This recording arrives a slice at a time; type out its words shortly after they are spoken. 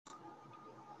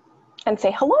and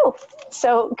say hello.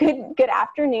 So good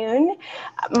afternoon.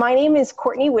 My name is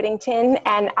Courtney Whittington,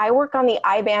 and I work on the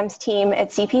IBAMS team at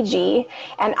CPG.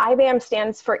 And IBAM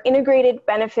stands for Integrated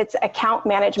Benefits Account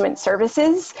Management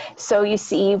Services. So you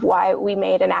see why we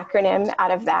made an acronym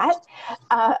out of that.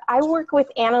 I work with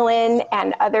Annalyn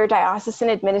and other diocesan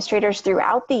administrators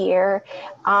throughout the year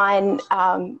on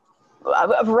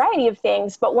a variety of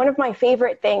things, but one of my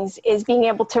favorite things is being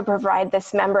able to provide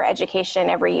this member education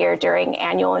every year during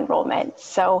annual enrollment.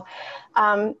 So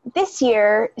this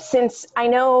year, since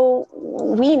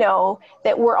we know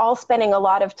that we're all spending a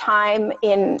lot of time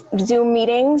in Zoom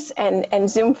meetings and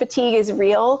Zoom fatigue is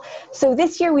real. So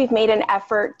this year we've made an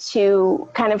effort to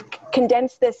kind of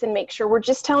condense this and make sure we're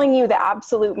just telling you the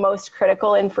absolute most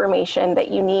critical information that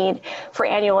you need for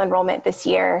annual enrollment this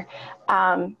year.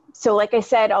 So like I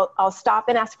said, I'll stop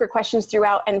and ask for questions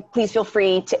throughout, and please feel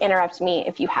free to interrupt me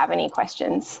if you have any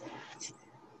questions.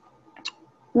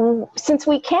 Since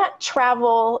we can't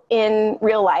travel in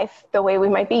real life the way we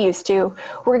might be used to,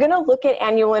 we're going to look at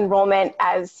annual enrollment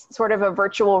as sort of a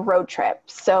virtual road trip.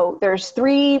 So there's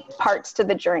 3 parts to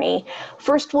the journey.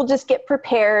 First, we'll just get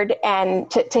prepared and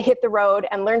to hit the road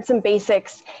and learn some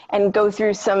basics and go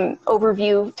through some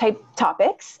overview type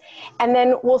topics. And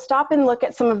then we'll stop and look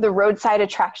at some of the roadside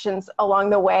attractions along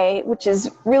the way, which is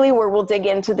really where we'll dig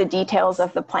into the details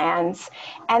of the plans.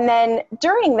 And then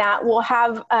during that, we'll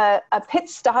have a pit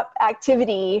stop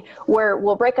activity where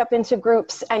we'll break up into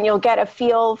groups and you'll get a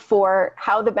feel for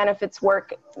how the benefits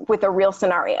work with a real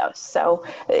scenario. So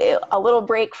a little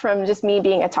break from just me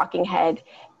being a talking head.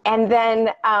 And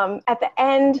then at the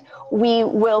end, we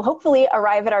will hopefully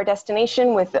arrive at our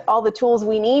destination with all the tools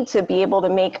we need to be able to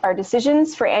make our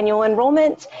decisions for annual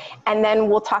enrollment. And then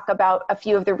we'll talk about a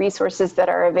few of the resources that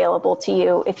are available to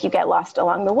you if you get lost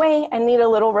along the way and need a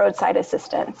little roadside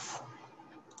assistance.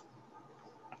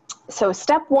 So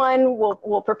step 1,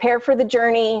 we'll prepare for the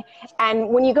journey. And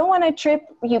when you go on a trip,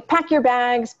 you pack your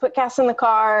bags, put gas in the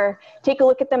car, take a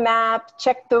look at the map,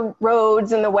 check the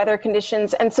roads and the weather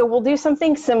conditions. And so we'll do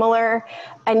something similar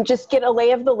and just get a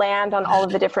lay of the land on all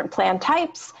of the different plan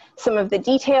types, some of the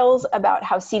details about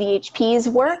how CDHPs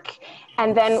work.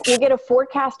 And then we'll get a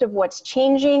forecast of what's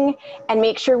changing and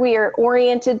make sure we are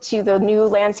oriented to the new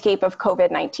landscape of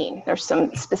COVID-19. There's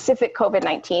some specific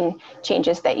COVID-19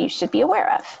 changes that you should be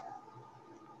aware of.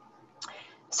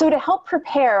 So to help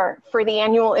prepare for the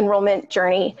annual enrollment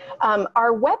journey,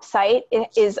 our website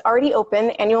is already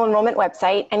open, annual enrollment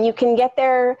website, and you can get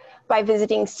there by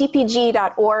visiting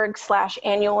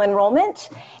cpg.org/annual enrollment.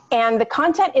 And the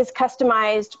content is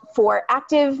customized for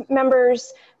active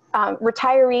members,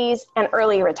 retirees, and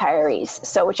early retirees.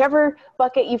 So whichever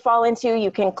bucket you fall into, you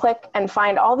can click and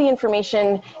find all the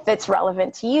information that's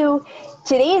relevant to you.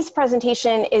 Today's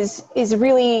presentation is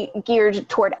really geared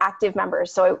toward active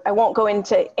members, so I won't go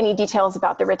into any details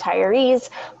about the retirees,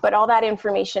 but all that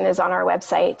information is on our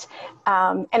website.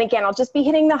 And again, I'll just be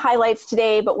hitting the highlights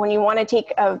today, but when you want to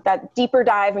take that deeper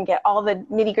dive and get all the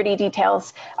nitty-gritty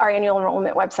details, our annual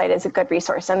enrollment website is a good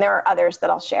resource, and there are others that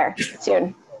I'll share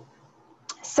soon.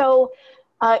 So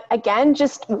again,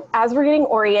 just as we're getting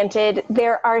oriented,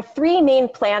 there are 3 main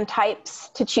plan types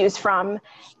to choose from.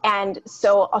 And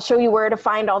so I'll show you where to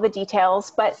find all the details.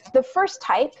 But the first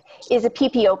type is a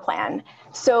PPO plan.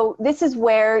 So this is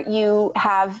where you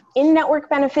have in-network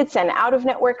benefits and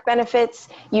out-of-network benefits.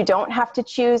 You don't have to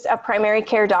choose a primary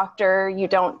care doctor. You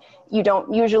don't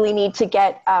usually need to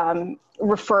get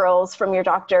referrals from your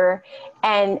doctor.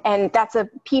 And that's a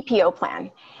PPO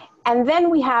plan. And then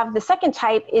we have the second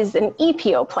type is an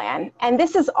EPO plan. And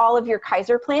this is all of your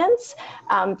Kaiser plans.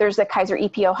 There's a Kaiser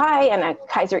EPO High and a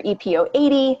Kaiser EPO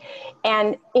 80.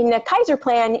 And in a Kaiser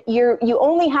plan, you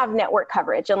only have network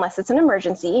coverage unless it's an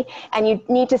emergency. And you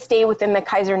need to stay within the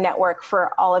Kaiser network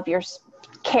for all of your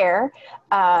care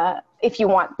if you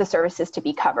want the services to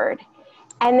be covered.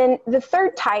 And then the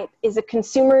third type is a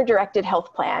consumer-directed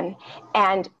health plan.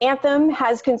 And Anthem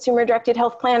has consumer-directed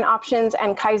health plan options,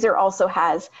 and Kaiser also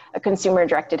has a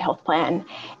consumer-directed health plan.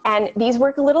 And these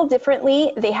work a little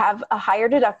differently. They have a higher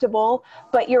deductible,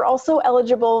 but you're also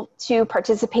eligible to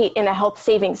participate in a health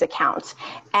savings account.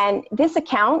 And this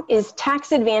account is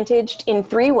tax-advantaged in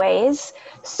 3 ways.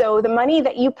 So the money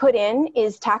that you put in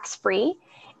is tax-free.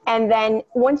 And then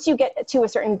once you get to a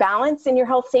certain balance in your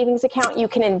health savings account, you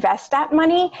can invest that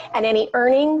money, and any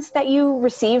earnings that you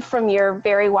receive from your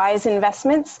very wise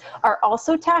investments are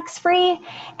also tax-free.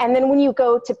 And then when you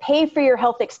go to pay for your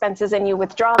health expenses and you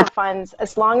withdraw the funds,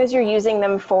 as long as you're using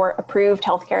them for approved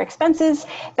healthcare expenses,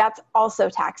 that's also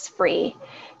tax-free.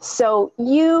 So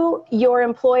you, your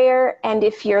employer, and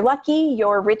if you're lucky,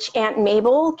 your rich Aunt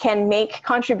Mabel can make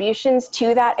contributions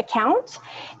to that account,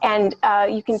 and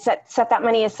you can set that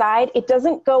money aside. It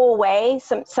doesn't go away.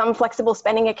 Some flexible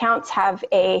spending accounts have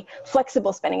a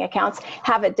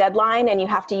deadline, and you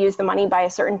have to use the money by a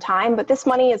certain time, but this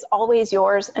money is always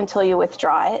yours until you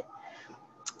withdraw it.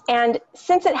 And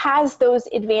since it has those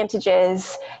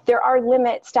advantages, there are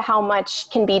limits to how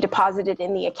much can be deposited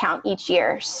in the account each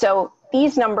year. So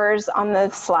these numbers on the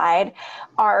slide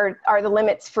are the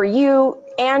limits for you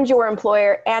and your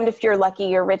employer, and if you're lucky,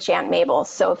 your rich Aunt Mabel.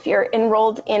 So if you're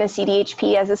enrolled in a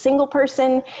CDHP as a single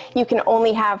person, you can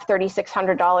only have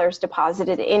 $3,600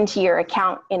 deposited into your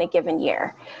account in a given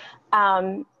year.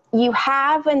 You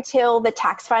have until the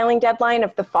tax filing deadline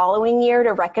of the following year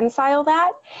to reconcile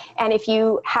that. And if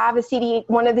you have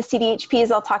one of the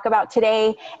CDHPs I'll talk about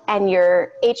today, and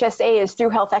your HSA is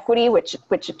through Health Equity, which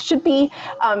it should be,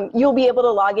 you'll be able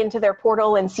to log into their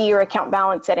portal and see your account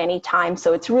balance at any time.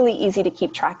 So it's really easy to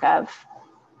keep track of.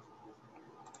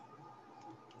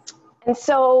 And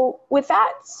so with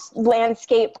that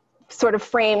landscape sort of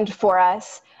framed for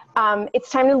us, it's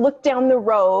time to look down the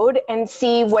road and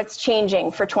see what's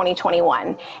changing for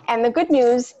 2021. And the good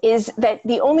news is that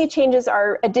the only changes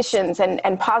are additions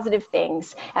and positive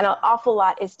things, and an awful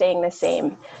lot is staying the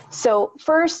same. So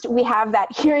first, we have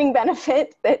that hearing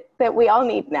benefit that we all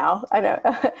need now. I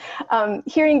know.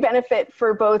 Hearing benefit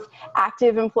for both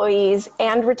active employees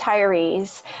and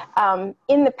retirees.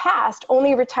 In the past,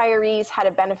 only retirees had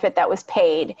a benefit that was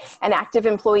paid, and active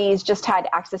employees just had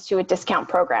access to a discount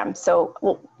program.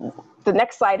 So the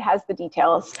next slide has the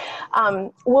details.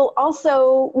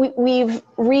 We've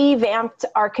revamped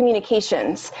our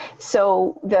communications.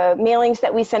 So the mailings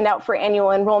that we send out for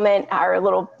annual enrollment are a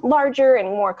little larger and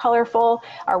more colorful.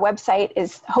 Our website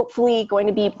is hopefully going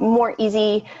to be more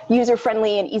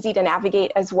user-friendly and easy to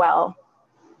navigate as well.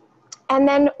 And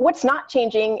then what's not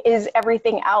changing is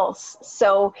everything else.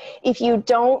 So if you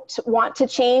don't want to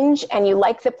change and you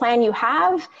like the plan you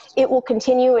have, it will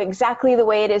continue exactly the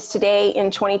way it is today in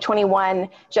 2021,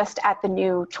 just at the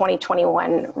new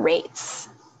 2021 rates.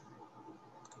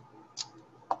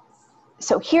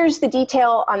 So here's the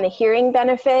detail on the hearing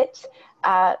benefit.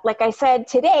 Like I said,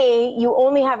 today, you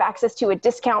only have access to a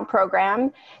discount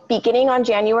program beginning on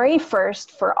January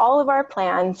 1st for all of our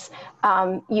plans.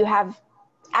 You have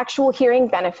actual hearing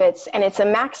benefits, and it's a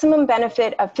maximum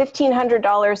benefit of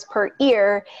 $1,500 per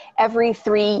ear every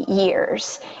 3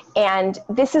 years. And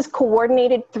this is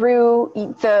coordinated through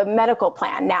the medical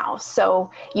plan now. So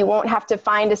you won't have to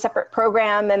find a separate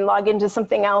program and log into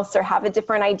something else or have a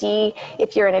different ID.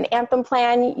 If you're in an Anthem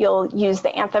plan, you'll use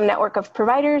the Anthem network of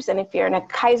providers. And if you're in a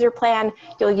Kaiser plan,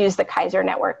 you'll use the Kaiser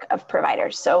network of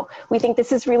providers. So we think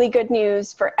this is really good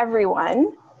news for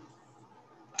everyone.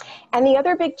 And the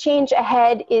other big change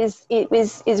ahead is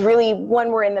really one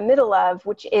we're in the middle of,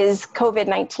 which is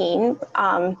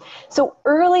COVID-19. So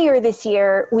earlier this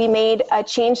year, we made a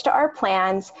change to our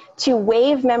plans to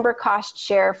waive member cost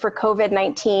share for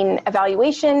COVID-19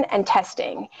 evaluation and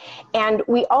testing. And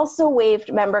we also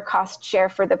waived member cost share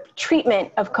for the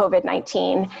treatment of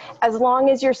COVID-19, as long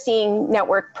as you're seeing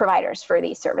network providers for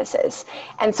these services.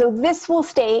 And so this will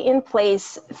stay in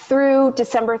place through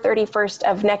December 31st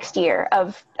of next year,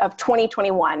 of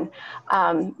 2021,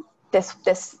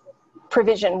 this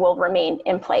provision will remain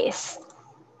in place.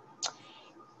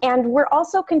 And we're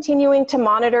also continuing to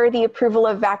monitor the approval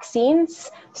of vaccines.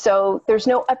 So there's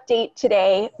no update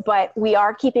today, but we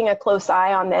are keeping a close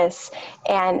eye on this,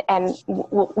 and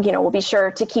we'll be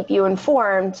sure to keep you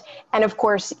informed. And of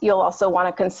course, you'll also want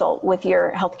to consult with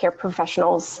your healthcare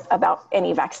professionals about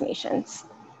any vaccinations.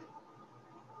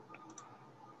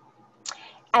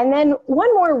 And then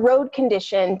one more road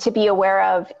condition to be aware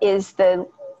of is the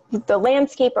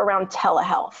landscape around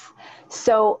telehealth.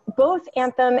 So both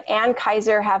Anthem and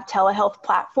Kaiser have telehealth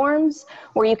platforms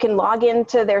where you can log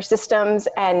into their systems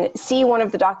and see one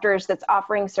of the doctors that's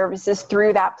offering services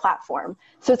through that platform.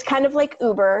 So it's kind of like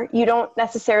Uber. You don't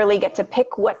necessarily get to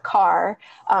pick what car,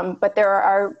 but there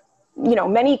are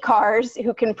many cars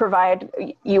who can provide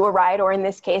you a ride, or in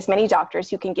this case, many doctors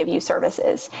who can give you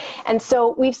services. And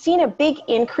so we've seen a big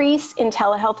increase in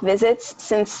telehealth visits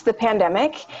since the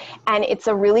pandemic, and it's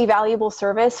a really valuable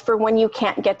service for when you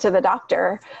can't get to the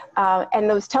doctor. And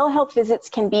those telehealth visits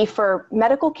can be for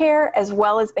medical care as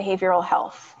well as behavioral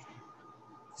health.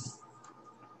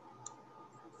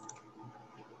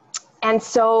 And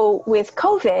so with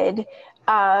COVID,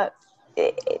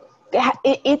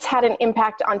 it's had an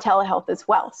impact on telehealth as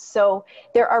well. So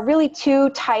there are really two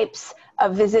types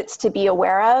of visits to be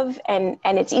aware of, and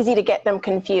it's easy to get them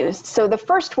confused. So the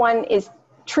first one is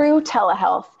true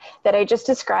telehealth that I just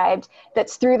described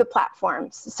that's through the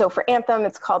platforms. So for Anthem,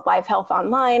 it's called Live Health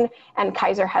Online, and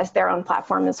Kaiser has their own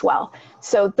platform as well.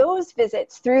 So those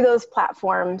visits through those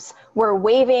platforms, we're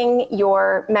waiving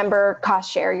your member cost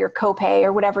share, your copay,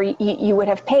 or whatever you would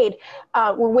have paid.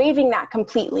 We're waiving that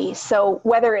completely. So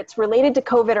whether it's related to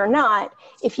COVID or not,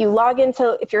 if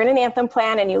you're in an Anthem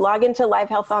plan and you log into Live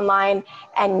Health Online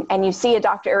and you see a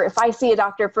doctor, or if I see a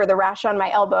doctor for the rash on my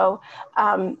elbow,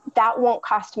 that won't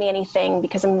cost me anything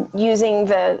because I'm using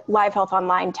the Live Health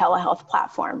Online telehealth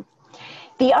platform.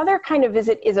 The other kind of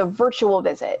visit is a virtual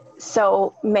visit.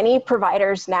 So many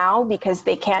providers now, because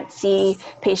they can't see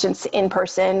patients in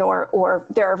person, or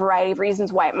there are a variety of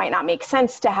reasons why it might not make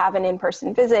sense to have an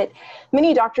in-person visit,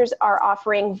 many doctors are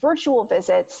offering virtual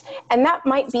visits, and that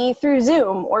might be through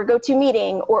Zoom or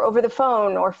GoToMeeting or over the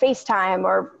phone or FaceTime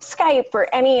or Skype or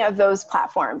any of those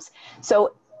platforms.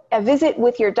 So a visit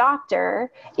with your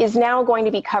doctor is now going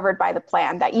to be covered by the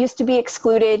plan. That used to be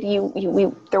excluded.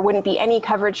 There wouldn't be any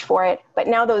coverage for it, but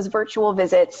now those virtual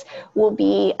visits will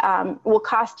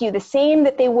cost you the same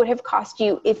that they would have cost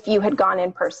you if you had gone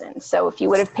in person. So if you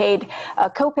would have paid a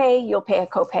copay, you'll pay a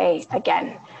copay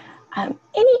again.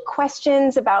 Any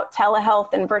questions about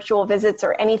telehealth and virtual visits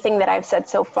or anything that I've said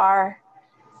so far?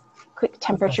 Quick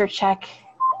temperature check.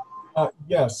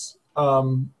 Yes.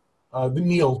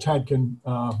 Neil Tadkin,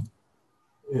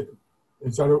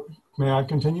 may I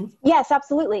continue? Yes,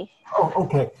 absolutely. Oh,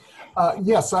 okay.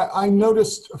 Yes, I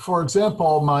noticed, for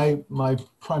example, my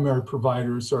primary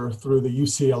providers are through the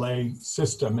UCLA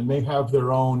system, and they have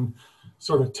their own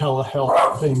sort of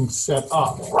telehealth thing set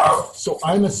up. So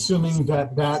I'm assuming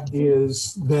that that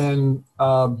is then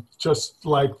just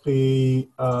like the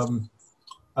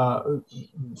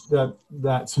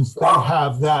that since they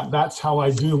have that, that's how I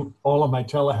do all of my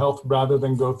telehealth rather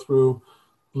than go through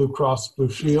Blue Cross Blue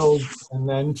Shield and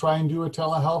then try and do a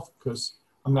telehealth, because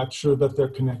I'm not sure that they're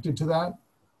connected to that.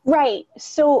 Right.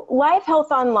 So Live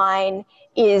Health Online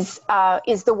is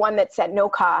the one that's at no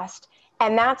cost,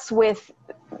 and that's with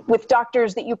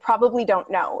doctors that you probably don't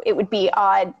know. It would be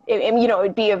odd, it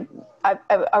would be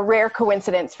a rare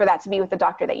coincidence for that to be with a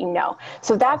doctor that you know.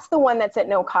 So that's the one that's at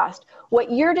no cost.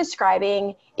 What you're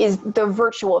describing is the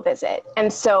virtual visit.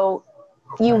 And so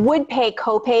you would pay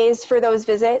copays for those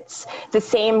visits the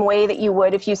same way that you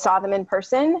would if you saw them in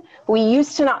person. We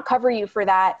used to not cover you for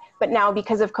that, but now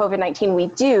because of COVID-19, we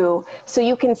do. So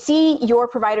you can see your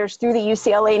providers through the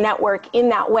UCLA network in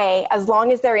that way, as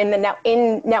long as they're in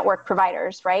network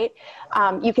providers, right?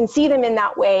 You can see them in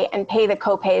that way and pay the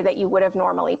copay that you would have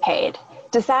normally paid.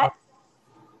 Does that?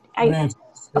 Yeah,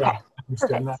 okay, I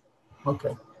understand perfect. that.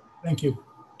 Okay, thank you.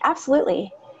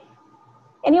 Absolutely.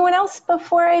 Anyone else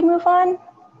before I move on?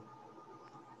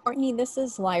 Courtney, this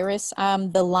is Lyris.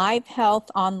 The Live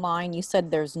Health Online, you said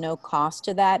there's no cost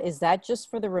to that. Is that just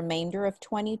for the remainder of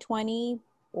 2020,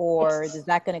 or is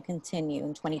that going to continue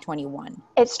in 2021?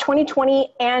 It's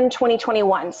 2020 and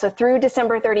 2021, so through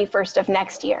December 31st of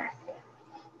next year.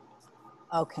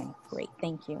 Okay, great.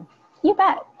 Thank you. You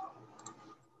bet.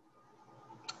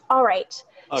 All right.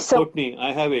 Courtney,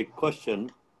 I have a question.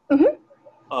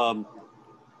 Mm-hmm.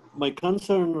 My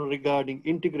concern regarding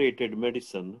integrated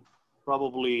medicine,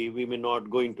 probably we may not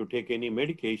going to take any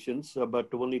medications, but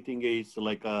the only thing is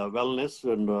like wellness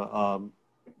and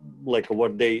like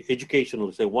what they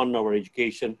educational, say 1 hour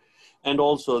education. And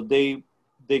also they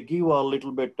give a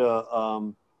little bit,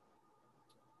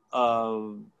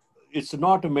 it's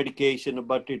not a medication,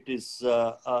 but it is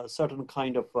a certain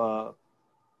kind of,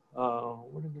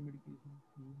 what is the medication?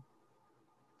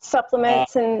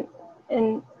 Supplements and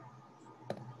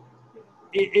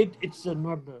it's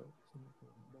not the,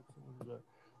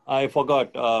 I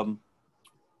forgot.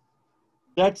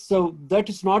 That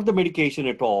is not the medication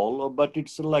at all, but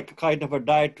it's like a kind of a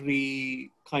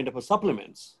dietary kind of a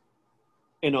supplements.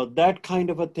 That kind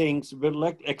of a things will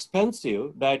like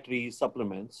expensive dietary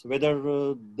supplements,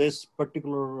 whether this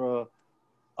particular,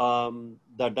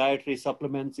 the dietary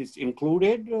supplements is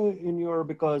included in your,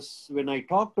 because when I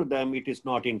talk to them, it is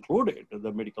not included,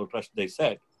 the medical trust, they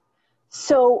said.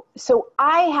 So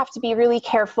I have to be really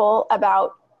careful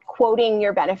about quoting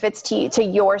your benefits to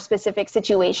your specific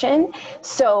situation.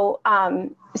 So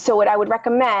what I would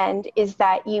recommend is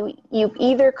that you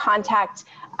either contact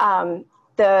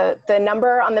the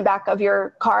number on the back of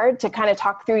your card to kind of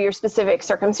talk through your specific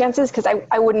circumstances, because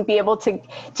I wouldn't be able to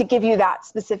give you that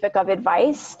specific of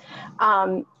advice,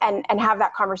 and have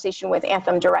that conversation with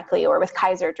Anthem directly or with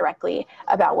Kaiser directly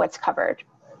about what's covered.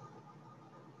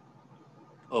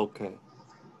 Okay.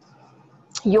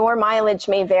 Your mileage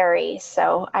may vary,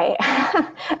 so I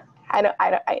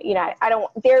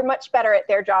they're much better at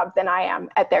their job than I am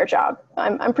at their job.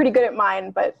 I'm pretty good at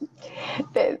mine, but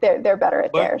they're better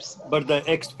at theirs. But the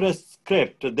Express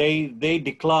Script, they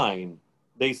decline.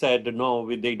 They said,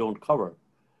 no, they don't cover,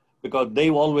 because they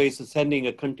always sending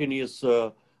a continuous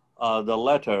the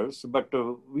letters, but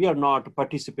we are not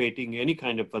participating any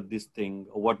kind of this thing,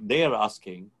 what they are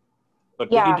asking. But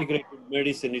with integrated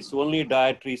medicine, it's only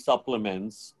dietary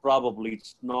supplements. Probably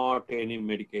it's not any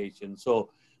medication. So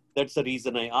that's the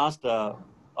reason I asked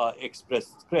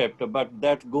Express Script, but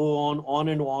that go on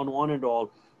and on.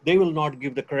 They will not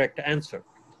give the correct answer.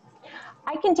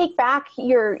 I can take back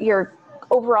your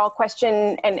overall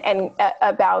question and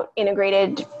about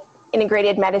integrated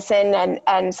medicine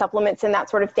and supplements and that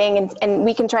sort of thing, and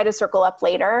we can try to circle up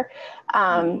later.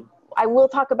 I will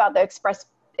talk about the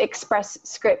Express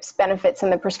Scripts benefits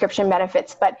and the prescription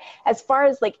benefits, but as far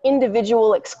as like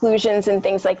individual exclusions and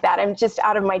things like that, I'm just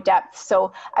out of my depth.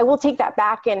 So I will take that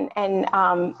back and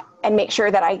make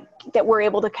sure that we're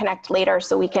able to connect later,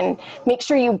 so we can make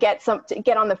sure you get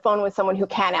on the phone with someone who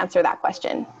can answer that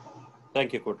question.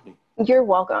 Thank you, Courtney. You're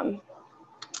welcome.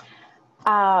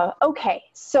 Okay,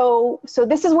 so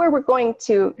this is where we're going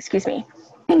to, excuse me.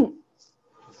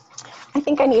 I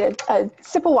think I need a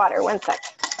sip of water, 1 sec.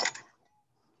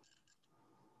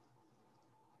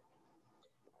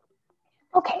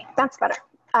 Okay, that's better.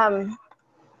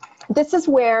 This is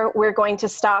where we're going to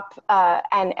stop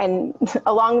and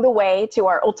along the way to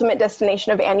our ultimate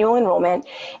destination of annual enrollment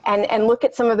and look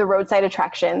at some of the roadside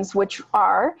attractions, which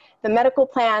are the medical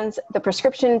plans, the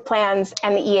prescription plans,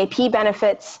 and the EAP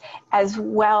benefits as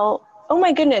well. Oh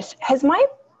my goodness, has my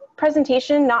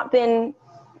presentation not been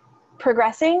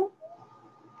progressing?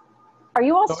 Are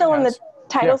you all still in the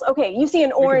titles? Yeah. Okay, you see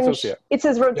an orange, it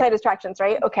says roadside attractions,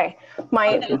 right? Okay,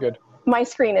 my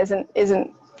screen isn't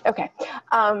okay.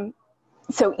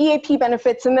 So EAP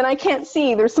benefits, and then I can't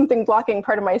see, there's something blocking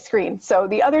part of my screen. So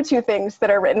the other two things that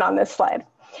are written on this slide.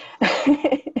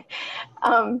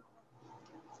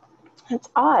 That's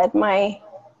odd,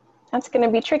 that's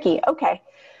gonna be tricky, okay.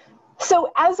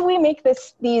 So as we make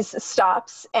these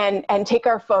stops and take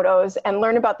our photos and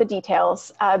learn about the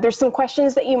details, there's some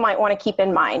questions that you might want to keep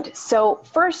in mind. So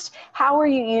first, how are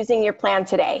you using your plan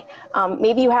today?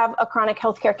 Maybe you have a chronic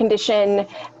healthcare condition,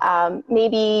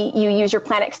 maybe you use your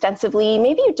plan extensively,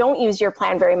 maybe you don't use your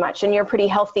plan very much and you're pretty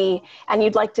healthy and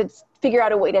you'd like to figure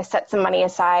out a way to set some money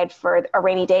aside for a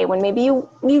rainy day when maybe you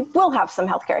will have some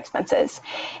healthcare expenses.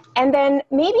 And then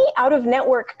maybe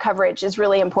out-of-network coverage is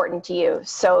really important to you.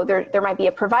 So there might be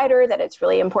a provider that it's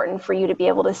really important for you to be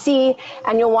able to see,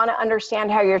 and you'll want to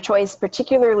understand how your choice,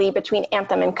 particularly between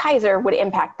Anthem and Kaiser, would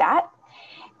impact that.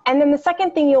 And then the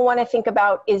second thing you'll want to think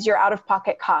about is your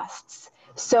out-of-pocket costs.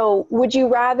 So would you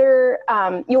rather,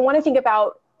 you'll want to think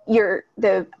about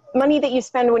the money that you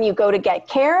spend when you go to get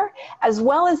care, as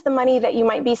well as the money that you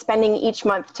might be spending each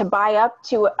month to buy up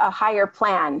to a higher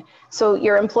plan. So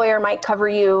your employer might cover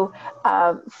you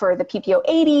for the PPO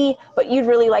 80, but you'd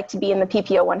really like to be in the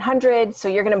PPO 100, so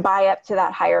you're going to buy up to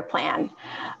that higher plan.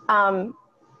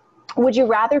 Would you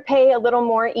rather pay a little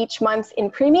more each month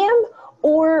in premium,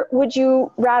 or would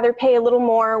you rather pay a little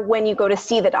more when you go to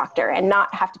see the doctor and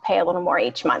not have to pay a little more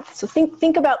each month? So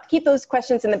think about, keep those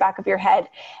questions in the back of your head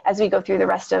as we go through the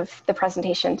rest of the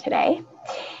presentation today.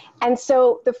 And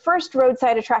so the first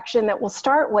roadside attraction that we'll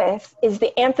start with is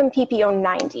the Anthem PPO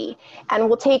 90. And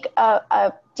we'll take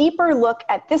a deeper look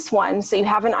at this one so you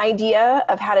have an idea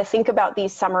of how to think about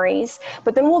these summaries.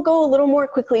 But then we'll go a little more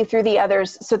quickly through the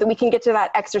others so that we can get to that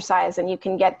exercise and you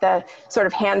can get the sort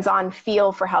of hands-on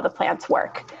feel for how the plans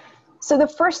work. So the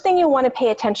first thing you'll want to pay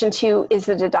attention to is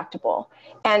the deductible.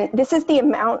 And this is the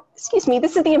amount,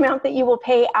 this is the amount that you will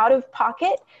pay out of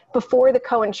pocket before the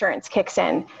coinsurance kicks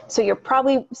in. So you're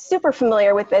probably super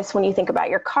familiar with this when you think about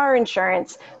your car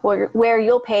insurance, where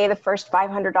you'll pay the first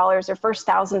 $500 or first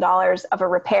 $1,000 of a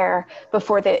repair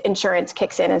before the insurance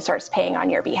kicks in and starts paying on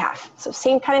your behalf. So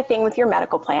same kind of thing with your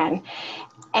medical plan.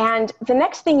 And the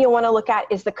next thing you'll want to look at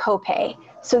is the copay.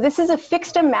 So this is a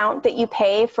fixed amount that you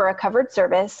pay for a covered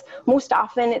service. Most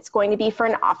often it's going to be for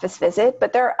an office visit,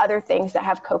 but there are other things that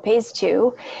have copays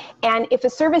too. And if a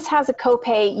service has a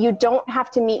copay, you don't have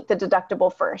to meet the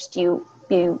deductible first. You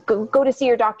go to see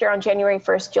your doctor on January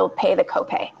 1st, you'll pay the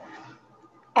copay.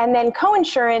 And then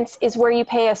coinsurance is where you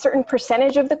pay a certain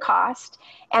percentage of the cost.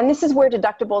 And this is where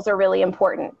deductibles are really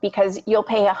important because you'll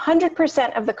pay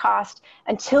 100% of the cost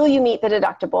until you meet the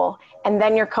deductible. And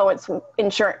then your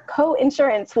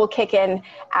coinsurance will kick in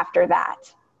after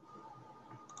that.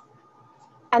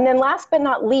 And then last but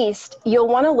not least, you'll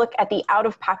want to look at the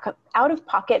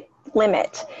out-of-pocket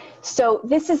limit. So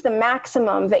this is the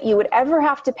maximum that you would ever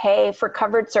have to pay for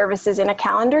covered services in a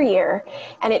calendar year.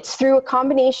 And it's through a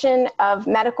combination of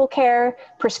medical care,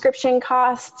 prescription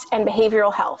costs, and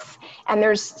behavioral health. And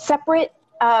there's separate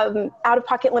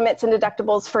out-of-pocket limits and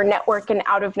deductibles for network and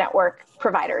out-of-network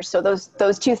providers. So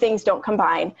those two things don't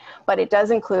combine, but it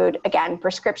does include, again,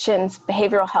 prescriptions,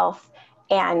 behavioral health,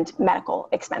 and medical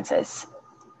expenses.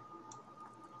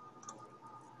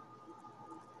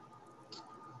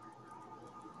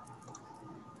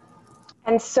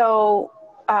 And so,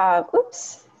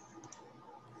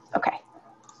 okay.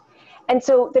 And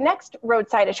so the next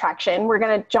roadside attraction, we're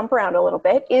going to jump around a little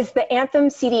bit, is the Anthem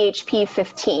CDHP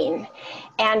 15.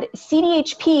 And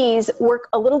CDHPs work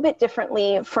a little bit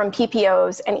differently from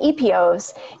PPOs and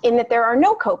EPOs in that there are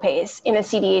no copays in a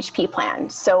CDHP plan.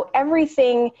 So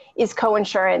everything is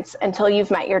coinsurance until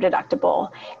you've met your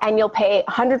deductible, and you'll pay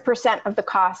 100% of the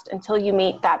cost until you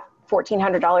meet that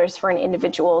 $1,400 for an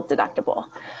individual deductible.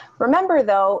 Remember,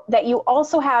 though, that you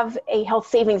also have a health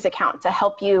savings account to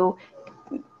help you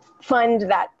fund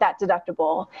that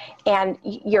deductible, and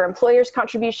your employer's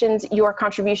contributions, your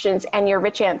contributions, and your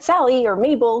rich Aunt Sally or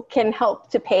Mabel can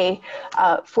help to pay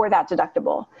for that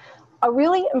deductible. A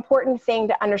really important thing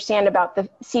to understand about the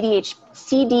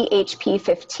CDHP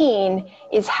 15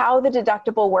 is how the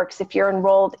deductible works if you're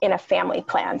enrolled in a family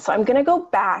plan. So I'm going to go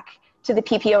back to the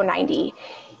PPO 90.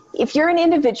 If you're an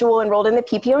individual enrolled in the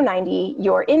PPO 90,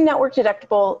 your in-network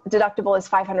deductible is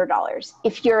 $500.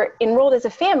 If you're enrolled as a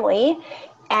family,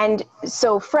 and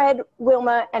so Fred,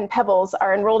 Wilma, and Pebbles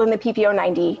are enrolled in the PPO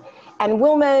 90, and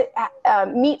Wilma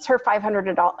meets her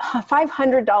 $500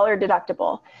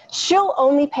 deductible, she'll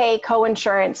only pay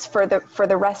coinsurance for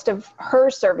the rest of her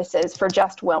services for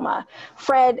just Wilma.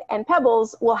 Fred and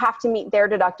Pebbles will have to meet their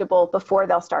deductible before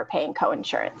they'll start paying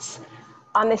coinsurance.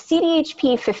 On the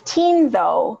CDHP 15,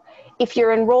 though, if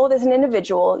you're enrolled as an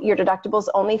individual, your deductible is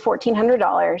only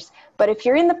 $1,400. But if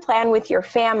you're in the plan with your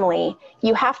family,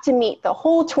 you have to meet the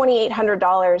whole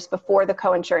 $2,800 before the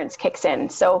coinsurance kicks in.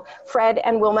 So Fred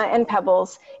and Wilma and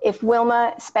Pebbles, if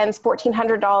Wilma spends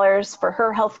 $1,400 for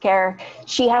her health care,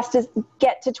 she has to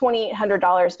get to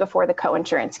 $2,800 before the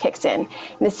coinsurance kicks in.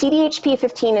 And the CDHP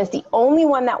 15 is the only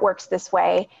one that works this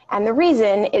way. And the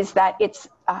reason is that it's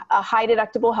a high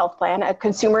deductible health plan, a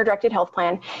consumer directed health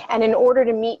plan. And in order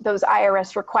to meet those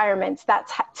IRS requirements,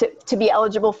 that's to be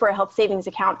eligible for a health savings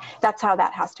account, that's how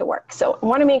that has to work. So I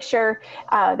want to make sure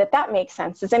that makes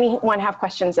sense. Does anyone have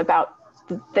questions about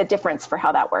the difference for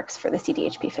how that works for the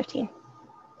CDHP 15?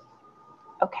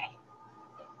 Okay.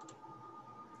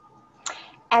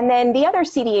 And then the other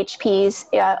CDHPs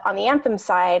on the Anthem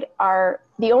side are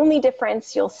the only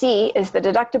difference you'll see is the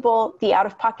deductible, the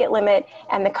out-of-pocket limit,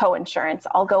 and the coinsurance.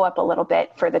 I'll go up a little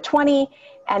bit for the 20,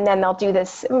 and then they'll do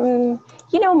this. You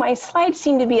know, my slides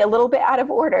seem to be a little bit out of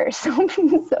order, so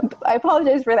I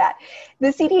apologize for that. The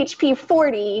CDHP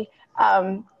 40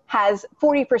 has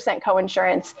 40%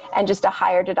 coinsurance and just a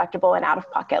higher deductible and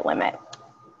out-of-pocket limit.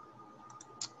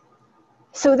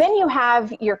 So then you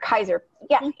have your Kaiser.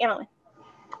 Yeah, Annalyn.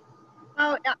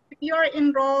 If you're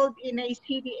enrolled in a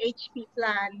CDHP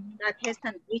plan that has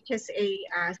an HSA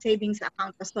savings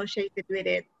account associated with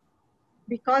it,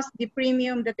 because the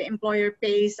premium that the employer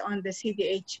pays on the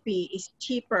CDHP is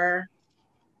cheaper,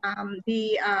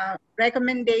 the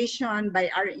recommendation by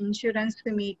our insurance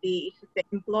committee is the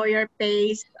employer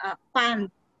pays fund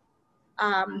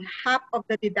half of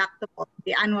the deductible,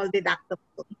 the annual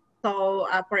deductible. So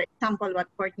for example, what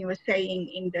Courtney was saying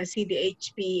in the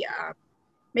CDHP,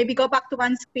 maybe go back to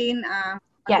one screen on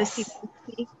yes. the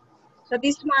CDHP. So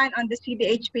this one on the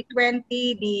CDHP 20,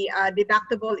 the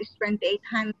deductible is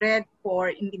 $2,800 for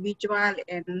individual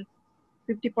and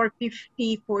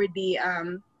 $5,450 for the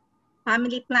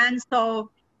family plan. So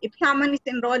if someone is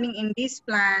enrolling in this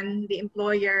plan, the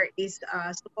employer is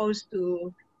supposed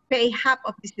to pay half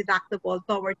of this deductible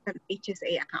towards an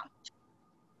HSA account.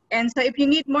 And so if you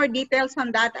need more details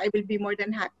on that, I will be more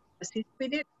than happy to assist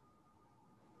with it.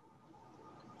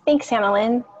 Thanks,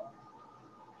 Annalyn.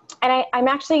 And I'm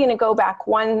actually going to go back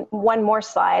one more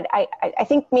slide. I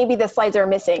think maybe the slides are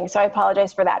missing, so I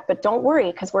apologize for that. But don't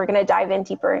worry, because we're going to dive in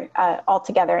deeper all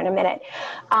together in a minute.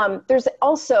 There's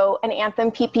also an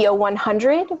Anthem PPO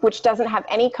 100, which doesn't have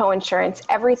any coinsurance.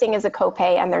 Everything is a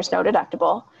copay, and there's no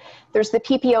deductible. There's the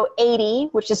PPO 80,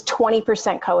 which is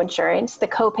 20% coinsurance. The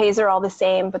copays are all the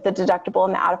same, but the deductible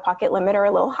and the out-of-pocket limit are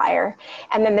a little higher.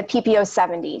 And then the PPO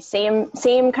 70,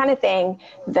 same kind of thing.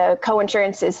 The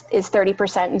coinsurance is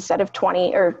 30% instead of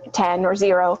 20 or 10 or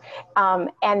 0.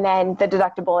 And then the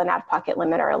deductible and out-of-pocket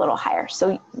limit are a little higher.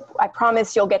 So I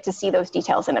promise you'll get to see those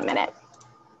details in a minute.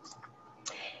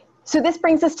 So this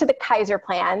brings us to the Kaiser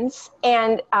plans,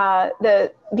 and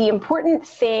the important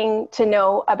thing to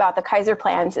know about the Kaiser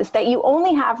plans is that you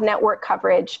only have network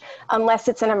coverage unless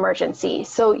it's an emergency.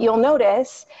 So you'll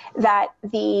notice that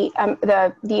the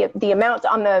amount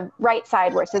on the right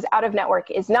side where it says out of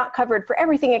network is not covered for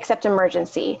everything except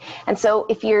emergency. And so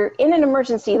if you're in an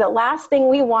emergency, the last thing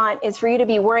we want is for you to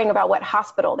be worrying about what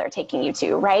hospital they're taking you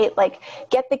to, right? Like,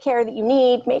 get the care that you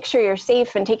need, make sure you're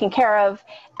safe and taken care of,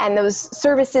 and those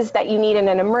services that you need in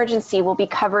an emergency will be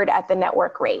covered at the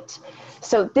network rate.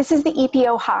 So this is the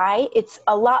EPO high. It's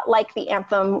a lot like the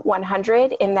Anthem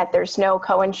 100 in that there's no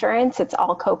coinsurance, it's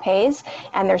all copays,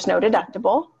 and there's no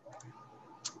deductible.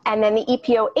 And then the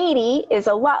EPO 80 is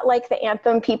a lot like the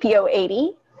Anthem PPO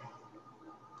 80.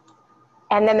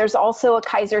 And then there's also a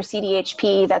Kaiser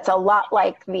CDHP that's a lot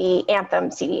like the Anthem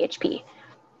CDHP.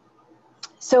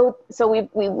 So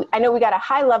I know we got a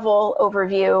high level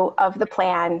overview of the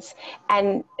plans,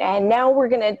 and now we're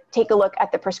going to take a look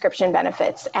at the prescription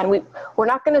benefits. And we're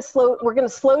going to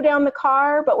slow down the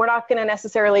car, but we're not going to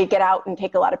necessarily get out and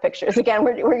take a lot of pictures. Again,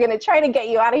 we're going to try to get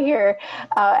you out of here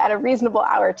at a reasonable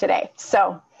hour today.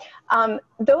 So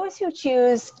those who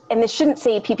choose, and this shouldn't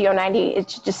say PPO 90,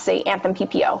 it should just say Anthem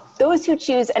PPO. Those who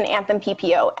choose an Anthem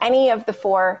PPO, any of the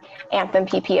 4 Anthem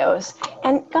PPOs,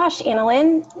 and gosh,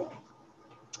 Annalyn,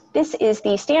 this is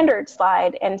the standard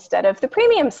slide instead of the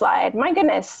premium slide. My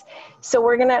goodness. So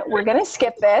we're gonna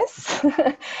skip this.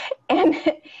 And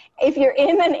if you're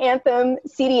in an Anthem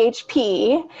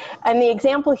CDHP, and the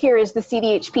example here is the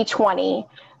CDHP 20,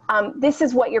 this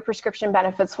is what your prescription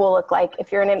benefits will look like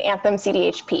if you're in an Anthem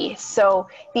CDHP. So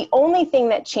the only thing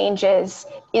that changes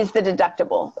is the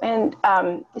deductible. And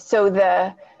so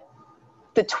the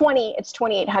 20, it's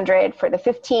 $2,800. For the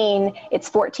 15, it's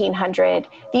 $1,400.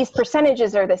 These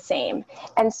percentages are the same.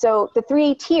 And so the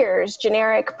 3 tiers,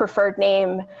 generic, preferred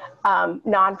name,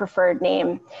 non-preferred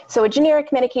name. So a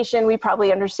generic medication, we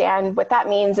probably understand what that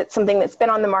means. It's something that's been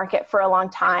on the market for a long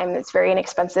time. It's very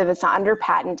inexpensive. It's not under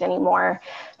patent anymore.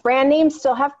 Brand names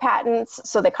still have patents,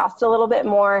 so they cost a little bit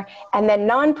more. And then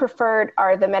non-preferred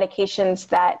are the medications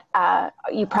that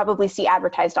you probably see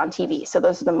advertised on TV. So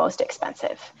those are the most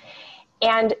expensive.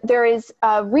 And there is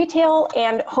a retail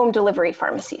and home delivery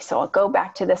pharmacy. So I'll go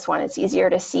back to this one. It's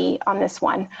easier to see on this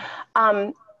one.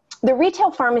 The retail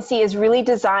pharmacy is really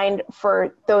designed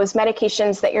for those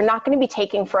medications that you're not going to be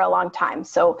taking for a long time.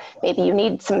 So maybe you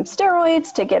need some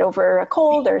steroids to get over a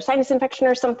cold or sinus infection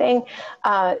or something.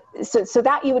 So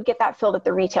that you would get that filled at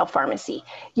the retail pharmacy.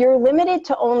 You're limited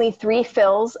to only 3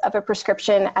 fills of a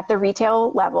prescription at the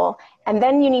retail level, and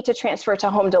then you need to transfer to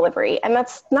home delivery. And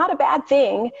that's not a bad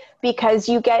thing because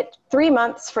you get 3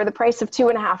 months for the price of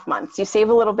 2.5 months. You save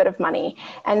a little bit of money.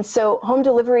 And so home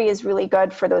delivery is really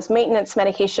good for those maintenance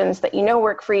medications that you know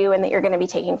work for you and that you're going to be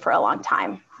taking for a long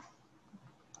time.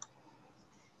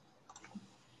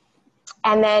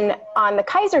 And then on the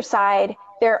Kaiser side,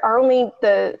 there are only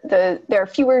there are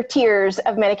fewer tiers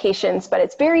of medications, but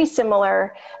it's very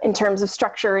similar in terms of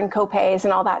structure and copays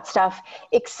and all that stuff,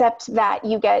 except that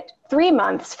you get 3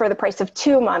 months for the price of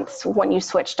 2 months when you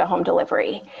switch to home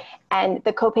delivery. And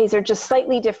the copays are just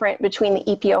slightly different between the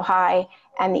EPO high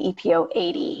and the EPO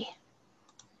 80.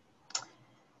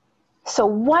 So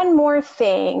one more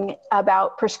thing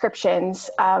about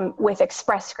prescriptions with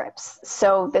Express Scripts.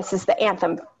 So this is the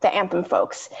Anthem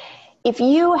folks. If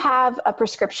you have a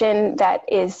prescription that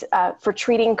is for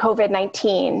treating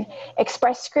COVID-19,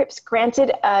 Express Scripts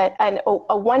granted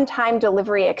a one-time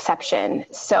delivery exception.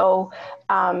 So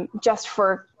just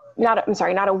for, not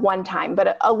a one-time,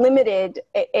 but a limited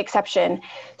exception.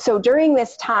 So during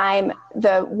this time,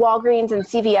 the Walgreens and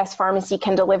CVS pharmacy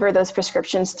can deliver those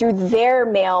prescriptions through their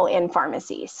mail-in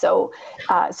pharmacy. So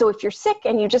if you're sick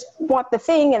and you just want the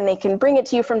thing and they can bring it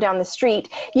to you from down the street,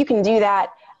 you can do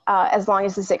that as long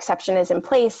as this exception is in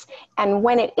place. And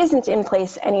when it isn't in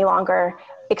place any longer,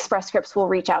 Express Scripts will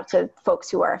reach out to folks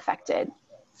who are affected.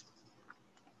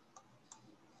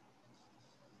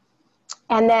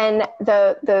 And then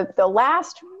the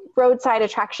last roadside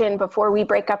attraction before we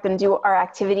break up and do our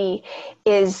activity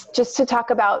is just to talk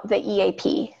about the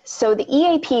EAP. So the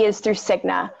EAP is through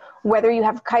Cigna. Whether you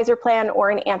have a Kaiser plan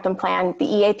or an Anthem plan, the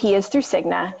EAP is through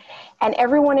Cigna. And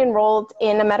everyone enrolled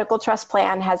in a medical trust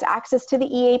plan has access to the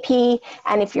EAP.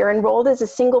 And if you're enrolled as a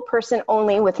single person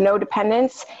only with no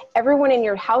dependents, everyone in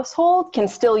your household can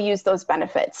still use those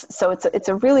benefits. So it's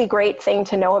a really great thing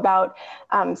to know about,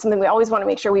 something we always want to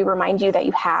make sure we remind you that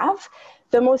you have.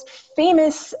 The most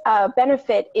famous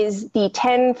benefit is the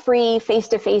 10 free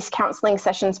face-to-face counseling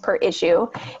sessions per issue.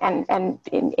 And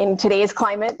in today's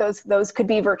climate, those could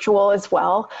be virtual as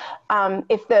well.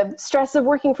 If the stress of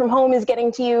working from home is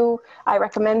getting to you, I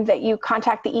recommend that you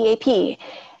contact the EAP.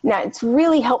 Now, it's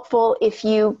really helpful if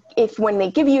when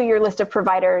they give you your list of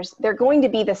providers, they're going to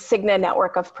be the Cigna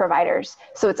network of providers.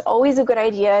 So it's always a good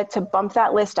idea to bump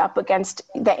that list up against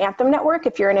the Anthem network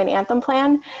if you're in an Anthem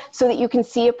plan, so that you can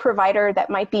see a provider that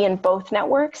might be in both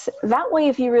networks. That way,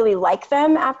 if you really like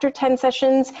them after 10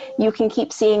 sessions, you can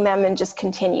keep seeing them and just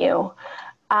continue.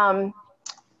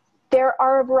 There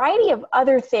are a variety of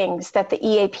other things that the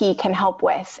EAP can help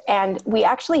with, and we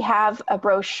actually have a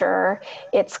brochure.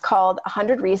 It's called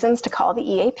 100 Reasons to Call the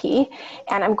EAP,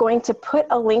 and I'm going to put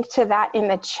a link to that in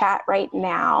the chat right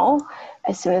now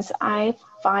as soon as I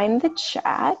find the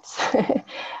chat.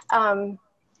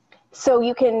 So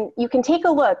you can take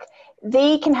a look.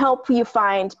 They can help you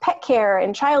find pet care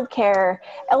and child care,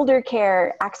 elder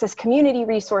care, access community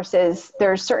resources.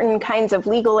 There's certain kinds of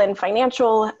legal and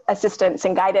financial assistance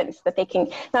and guidance that they can,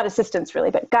 not assistance really,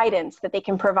 but guidance that they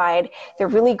can provide. They're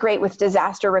really great with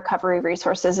disaster recovery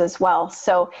resources as well.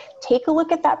 So take a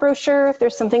look at that brochure. If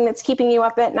there's something that's keeping you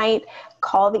up at night,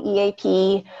 call the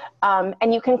EAP.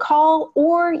 And you can call,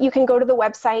 or you can go to the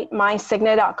website,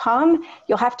 mycigna.com.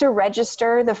 You'll have to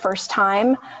register the first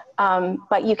time.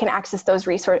 But you can access those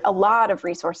a lot of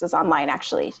resources online,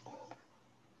 actually.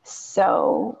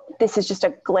 So this is just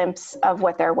a glimpse of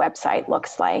what their website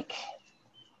looks like.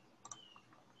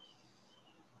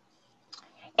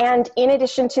 And in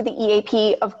addition to the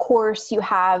EAP, of course, you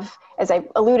have, as I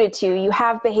alluded to, you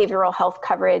have behavioral health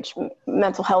coverage,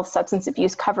 mental health, substance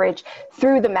abuse coverage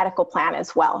through the medical plan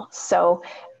as well. So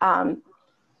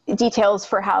details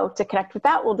for how to connect with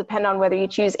that will depend on whether you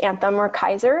choose Anthem or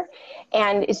Kaiser.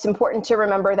 And it's important to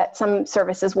remember that some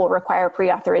services will require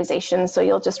pre-authorization. So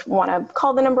you'll just want to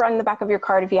call the number on the back of your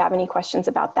card if you have any questions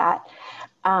about that.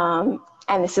 And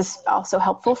this is also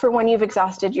helpful for when you've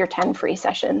exhausted your 10 free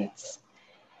sessions.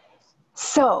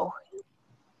 So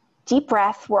deep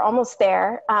breath, we're almost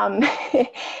there.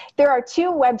 There are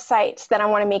two websites that I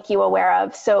want to make you aware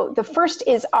of. So the first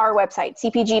is our website,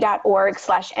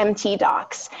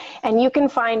 cpg.org/mtdocs. And you can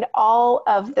find all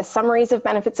of the summaries of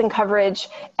benefits and coverage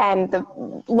and the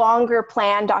longer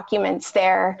plan documents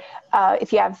there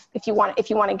if you want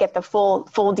to get the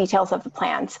full details of the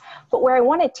plans. But where I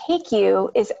want to take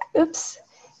you is,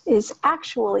 is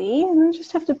actually, I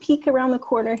just have to peek around the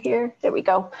corner here. There we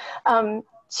go.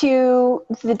 To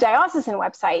the diocesan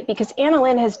website, because Anna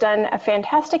Lynn has done a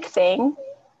fantastic thing.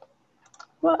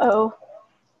 Whoa.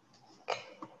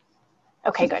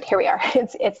 Okay, good, here we are,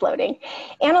 it's loading.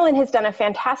 Anna Lynn has done a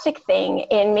fantastic thing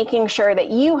in making sure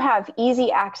that you have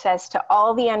easy access to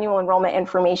all the annual enrollment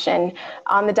information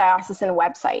on the diocesan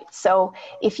website. So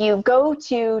if you go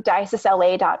to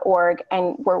diocesela.org,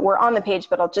 and we're on the page,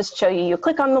 but I'll just show you, you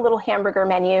click on the little hamburger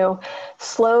menu,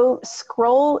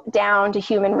 scroll down to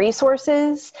human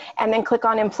resources, and then click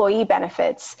on employee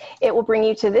benefits. It will bring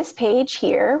you to this page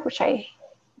here, which I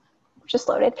just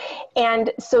loaded.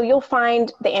 And so you'll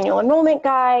find the annual enrollment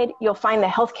guide, you'll find the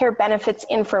healthcare benefits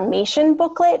information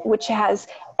booklet, which has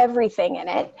everything in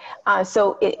it.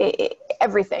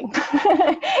 Everything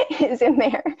is in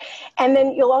there. And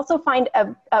then you'll also find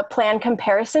a plan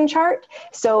comparison chart.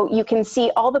 So you can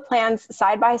see all the plans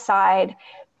side by side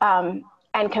and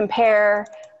compare.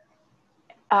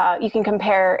 You can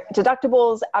compare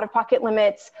deductibles, out-of-pocket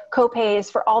limits, co-pays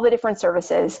for all the different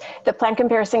services. The plan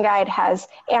comparison guide has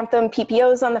Anthem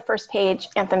PPOs on the first page,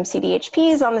 Anthem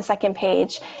CDHPs on the second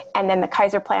page, and then the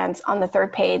Kaiser plans on the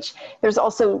third page. There's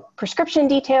also prescription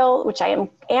detail, which I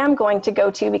am going to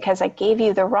go to because I gave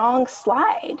you the wrong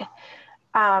slide.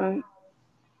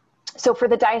 So for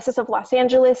the Diocese of Los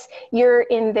Angeles, you're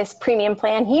in this premium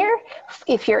plan here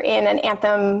if you're in an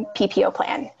Anthem PPO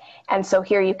plan. And so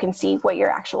here you can see what your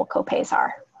actual copays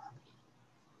are.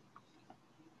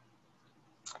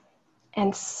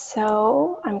 And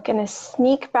so I'm going to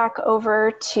sneak back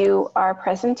over to our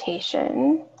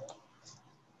presentation.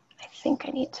 I think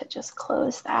I need to just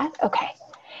close that. Okay.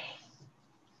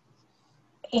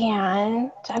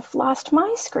 And I've lost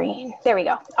my screen. There we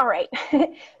go. All right.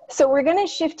 So we're going to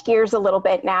shift gears a little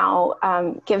bit now,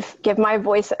 give my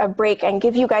voice a break and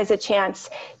give you guys a chance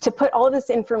to put all of this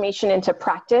information into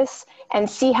practice and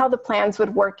see how the plans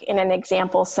would work in an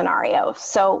example scenario.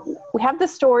 So we have the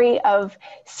story of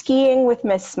skiing with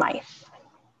Miss Smythe.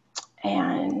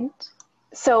 And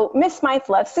so Miss Smythe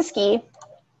loves to ski.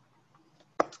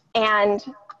 And,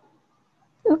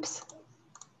 oops.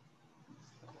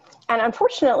 And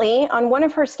unfortunately, on one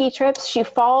of her ski trips, she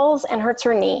falls and hurts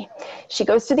her knee. She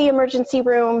goes to the emergency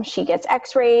room, she gets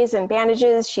x-rays and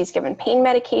bandages, she's given pain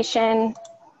medication.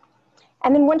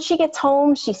 And then once she gets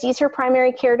home, she sees her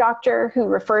primary care doctor, who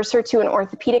refers her to an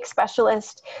orthopedic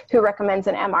specialist who recommends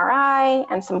an MRI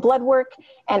and some blood work,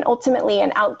 and ultimately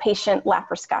an outpatient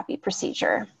laparoscopy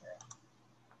procedure.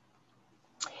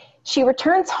 She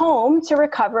returns home to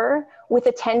recover with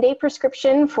a 10-day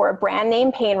prescription for a brand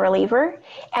name pain reliever.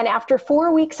 And after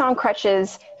 4 weeks on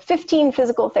crutches, 15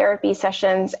 physical therapy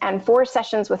sessions, and 4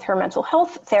 sessions with her mental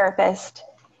health therapist,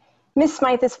 Ms.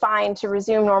 Smythe is fine to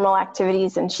resume normal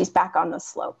activities, and she's back on the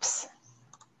slopes.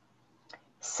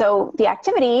 So the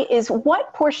activity is,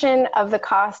 what portion of the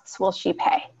costs will she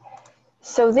pay?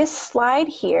 So this slide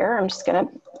here, I'm just gonna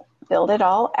build it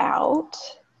all out.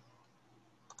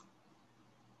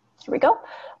 Here we go.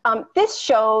 This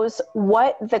shows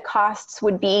what the costs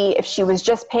would be if she was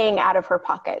just paying out of her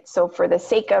pocket. So for the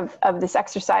sake of this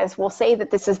exercise, we'll say that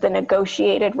this is the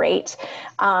negotiated rate.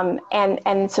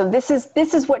 And so this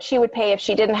is what she would pay if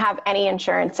she didn't have any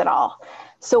insurance at all.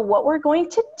 So what we're going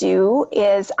to do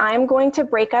is I'm going to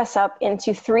break us up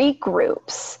into 3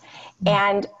 groups.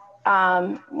 And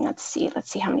let's see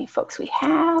how many folks we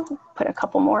have. Put a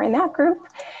couple more in that group.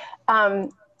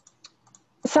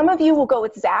 Some of you will go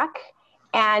with Zach,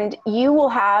 and you will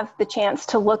have the chance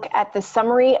to look at the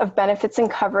summary of benefits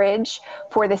and coverage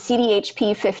for the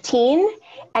CDHP 15,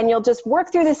 and you'll just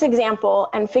work through this example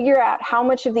and figure out how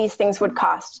much of these things would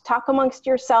cost. Talk amongst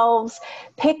yourselves,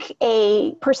 pick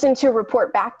a person to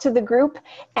report back to the group,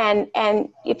 and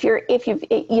if you've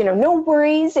no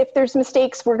worries if there's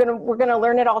mistakes. We're gonna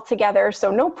learn it all together,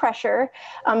 so no pressure.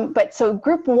 But so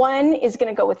group 1 is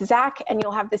gonna go with Zach, and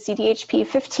you'll have the CDHP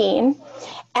 15,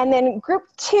 and then group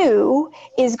 2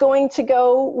 is going to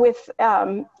go with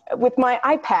my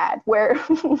iPad, where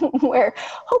where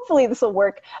hopefully this will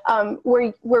work,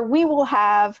 where we will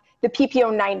have the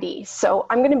PPO 90. So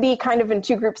I'm going to be kind of in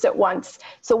 2 groups at once.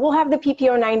 So we'll have the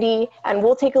PPO 90, and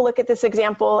we'll take a look at this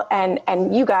example, and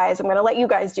you guys, I'm going to let you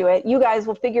guys do it. You guys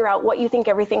will figure out what you think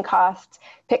everything costs,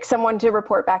 pick someone to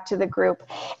report back to the group.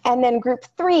 And then group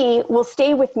 3 will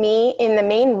stay with me in the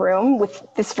main room, with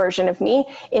this version of me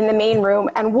in the main room,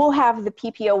 and we'll have the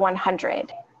PPO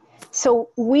 100. So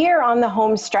we are on the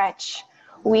home stretch.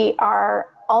 We are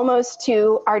almost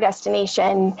to our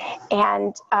destination,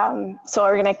 and so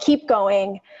we're gonna keep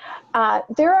going.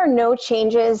 There are no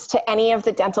changes to any of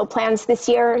the dental plans this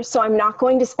year, so I'm not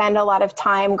going to spend a lot of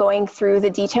time going through the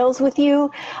details with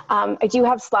you. I do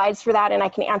have slides for that, and I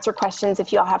can answer questions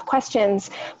if you all have questions,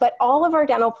 but all of our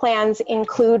dental plans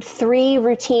include 3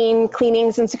 routine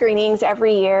cleanings and screenings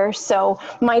every year. So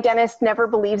my dentist never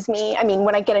believes me. I mean,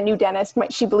 when I get a new dentist,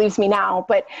 she believes me now,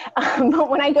 but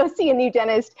when I go see a new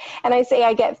dentist and I say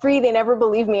I get 3, they never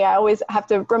believe me. I always have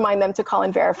to remind them to call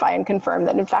and verify and confirm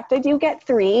that in fact I do get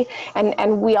 3.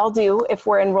 And we all do if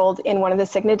we're enrolled in one of the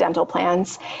Cigna dental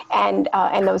plans, and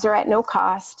those are at no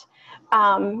cost.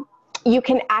 You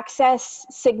can access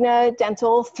Cigna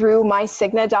Dental through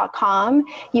mycigna.com.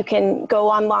 You can go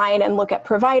online and look at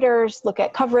providers, look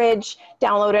at coverage,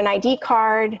 download an ID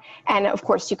card, and of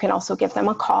course you can also give them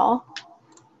a call.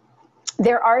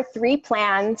 There are 3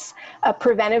 plans: a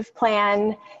preventive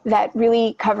plan that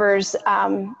really covers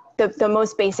the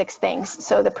most basic things.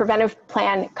 So the preventive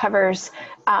plan covers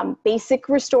basic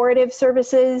restorative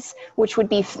services, which would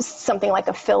be something like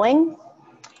a filling.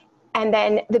 And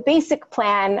then the basic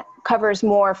plan covers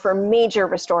more for major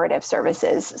restorative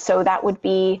services. So that would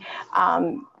be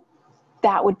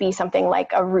something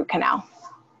like a root canal.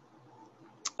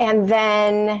 And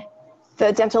then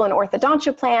the dental and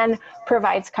orthodontia plan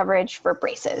provides coverage for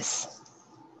braces.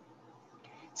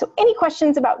 So any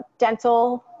questions about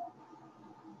dental?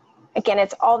 Again,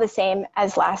 it's all the same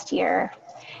as last year.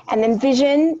 And then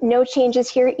vision, no changes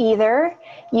here either.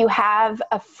 You have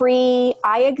a free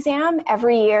eye exam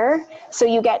every year. So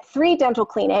you get 3 dental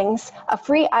cleanings, a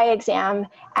free eye exam,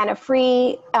 and a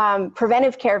free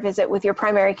preventive care visit with your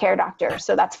primary care doctor.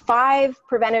 So that's 5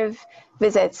 preventive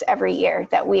visits every year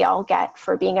that we all get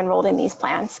for being enrolled in these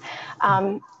plans.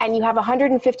 And you have a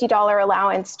 $150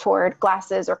 allowance toward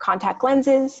glasses or contact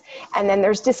lenses. And then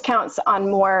there's discounts on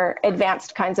more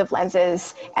advanced kinds of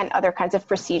lenses and other kinds of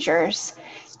procedures.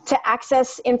 To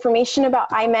access information about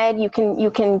IMED, you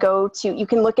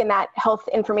can look in that health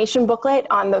information booklet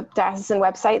on the diocesan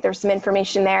website. There's some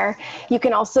information there. You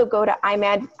can also go to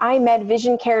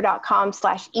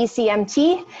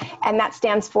imedvisioncare.com/ECMT, and that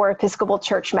stands for Episcopal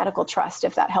Church Medical Trust,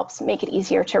 if that helps make it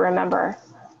easier to remember.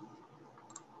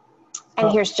 And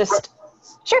here's just,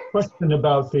 sure. Question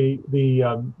about the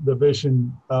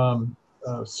vision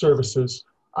services.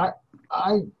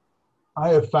 I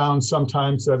have found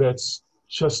sometimes that it's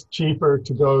just cheaper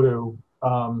to go to,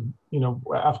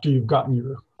 after you've gotten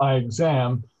your eye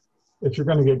exam, if you're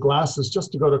going to get glasses,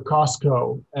 just to go to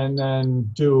Costco and then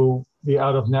do the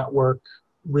out-of-network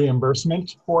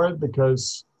reimbursement for it,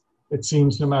 because it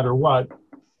seems no matter what,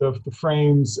 the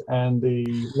frames and the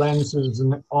lenses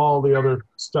and all the other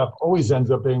stuff always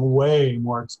ends up being way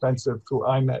more expensive through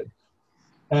iMed.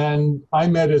 And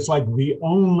iMed is like the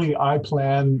only eye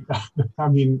plan,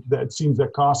 that it seems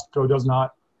that Costco does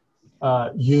not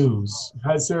use.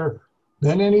 Has there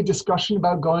been any discussion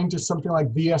about going to something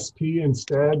like VSP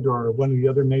instead, or one of the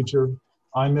other major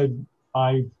iMed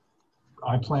eye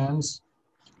plans?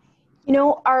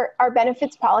 Our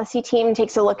benefits policy team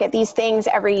takes a look at these things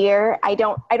every year. I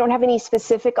don't have any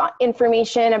specific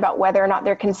information about whether or not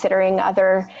they're considering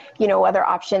other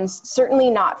options.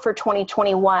 Certainly not for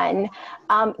 2021.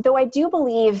 Though I do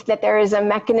believe that there is a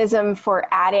mechanism for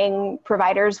adding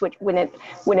providers, which when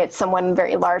it's someone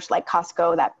very large like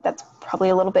Costco, that's probably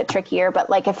a little bit trickier. But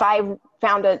like if I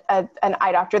found an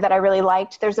eye doctor that I really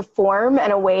liked, there's a form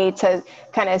and a way to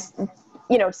kind of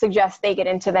suggest they get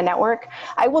into the network.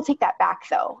 I will take that back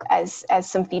though, as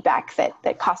some feedback that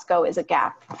Costco is a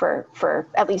gap for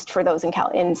at least for those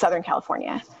in Southern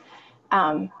California.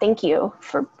 Thank you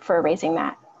for raising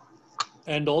that.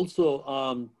 And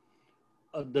also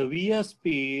the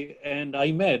VSP and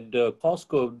iMed,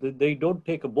 Costco, they don't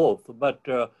take both, but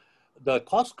the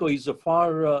Costco is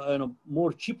far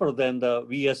more cheaper than the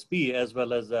VSP as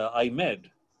well as iMed.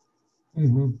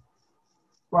 Mm-hmm.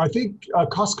 Well, I think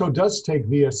Costco does take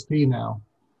VSP now.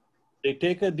 They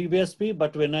take a VSP,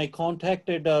 but when I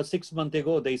contacted 6 months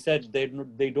ago, they said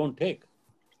they don't take.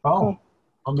 Oh,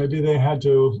 well, maybe they had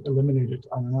to eliminate it.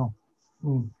 I don't know.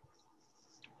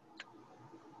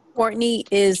 Courtney,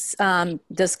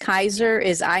 does Kaiser,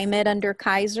 is iMed under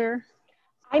Kaiser?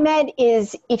 iMed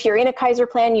is, if you're in a Kaiser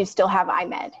plan, you still have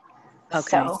iMed. Okay.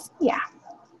 So, yeah.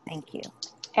 Thank you.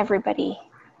 Everybody.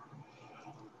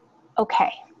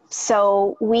 Okay.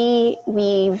 So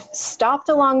we've stopped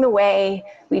along the way.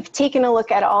 We've taken a look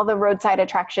at all the roadside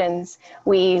attractions.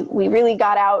 We really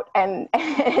got out and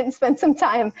spent some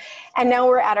time. And now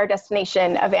we're at our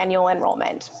destination of annual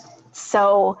enrollment.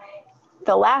 So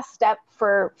the last step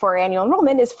for annual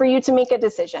enrollment is for you to make a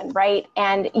decision, right?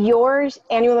 And your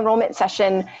annual enrollment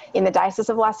session in the Diocese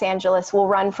of Los Angeles will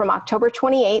run from October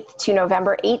 28th to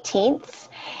November 18th.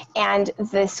 And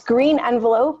this green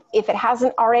envelope, if it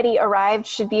hasn't already arrived,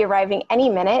 should be arriving any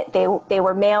minute. They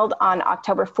were mailed on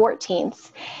October 14th.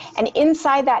 And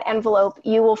inside that envelope,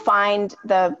 you will find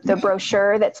the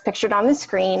brochure that's pictured on the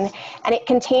screen, and it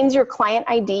contains your client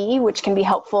ID, which can be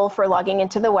helpful for logging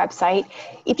into the website.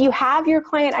 If you have your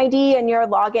client ID and your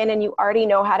login and you already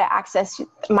know how to access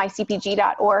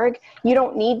mycpg.org, you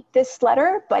don't need this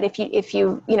letter, but if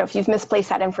you've misplaced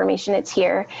that information, it's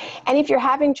here. And if you're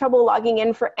having trouble logging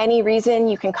in for any reason,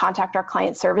 you can contact our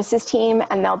client services team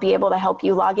and they'll be able to help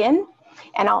you log in.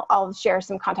 And I'll share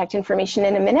some contact information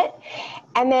in a minute.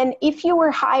 And then if you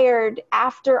were hired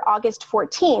after August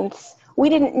 14th, we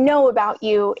didn't know about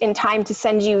you in time to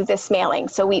send you this mailing.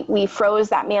 So we froze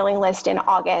that mailing list in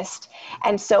August.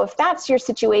 And so if that's your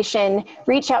situation,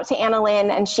 reach out to Anna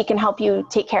Lynn and she can help you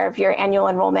take care of your annual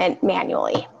enrollment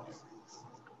manually.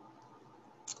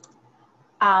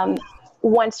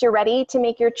 Once you're ready to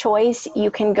make your choice, you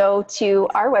can go to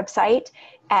our website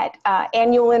at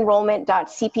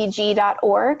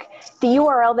annualenrollment.cpg.org. The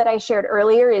URL that I shared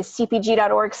earlier is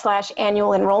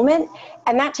cpg.org/annual enrollment,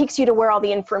 and that takes you to where all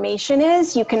the information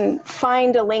is. You can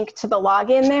find a link to the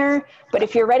login there, but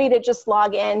if you're ready to just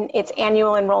log in, it's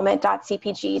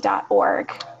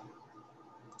annualenrollment.cpg.org.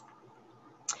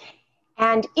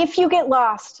 And if you get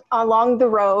lost along the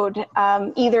road,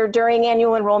 either during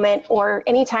annual enrollment or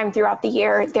anytime throughout the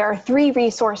year, there are 3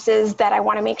 resources that I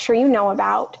want to make sure you know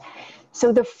about.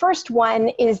 So the first one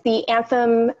is the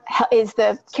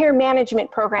care management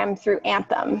program through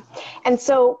Anthem. And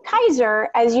so Kaiser,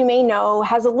 as you may know,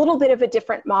 has a little bit of a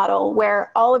different model where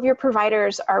all of your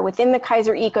providers are within the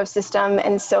Kaiser ecosystem.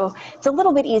 And so it's a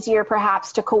little bit easier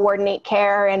perhaps to coordinate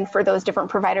care and for those different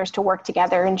providers to work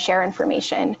together and share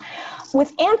information.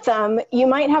 With Anthem, you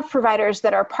might have providers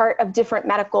that are part of different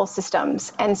medical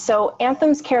systems. And so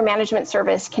Anthem's care management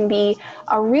service can be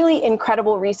a really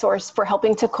incredible resource for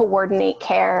helping to coordinate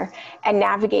care and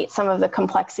navigate some of the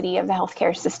complexity of the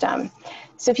healthcare system.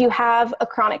 So if you have a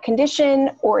chronic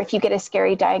condition, or if you get a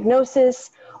scary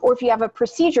diagnosis, or if you have a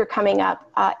procedure coming up,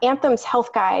 Anthem's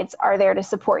health guides are there to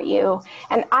support you.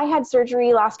 And I had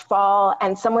surgery last fall,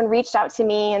 and someone reached out to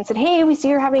me and said, hey, we see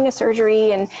you're having a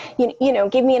surgery, and you know,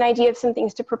 give me an idea of some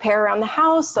things to prepare around the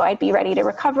house so I'd be ready to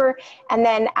recover. And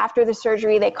then after the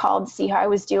surgery, they called to see how I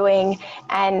was doing,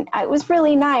 and it was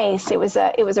really nice. It was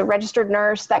a registered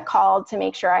nurse that called to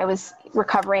make sure I was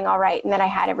recovering all right and that I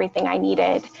had everything I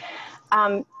needed.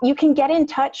 You can get in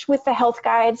touch with the health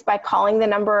guides by calling the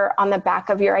number on the back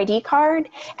of your ID card,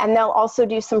 and they'll also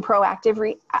do some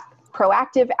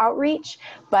proactive outreach.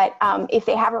 But if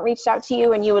they haven't reached out to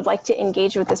you and you would like to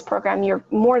engage with this program, you're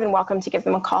more than welcome to give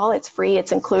them a call. It's free,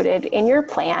 it's included in your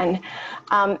plan.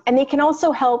 And they can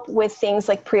also help with things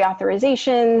like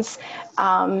pre-authorizations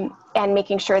and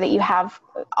making sure that you have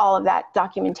all of that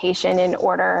documentation in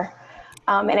order,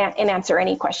 and answer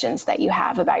any questions that you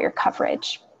have about your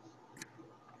coverage.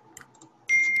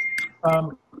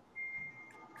 I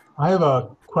have a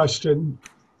question.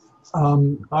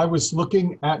 I was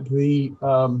looking at the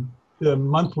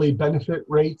monthly benefit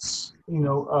rates, you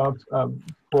know,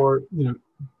 for, you know,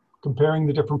 comparing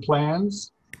the different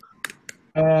plans.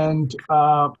 And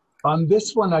on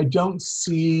this one, I don't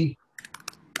see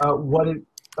what it,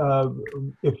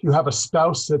 if you have a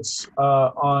spouse that's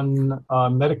on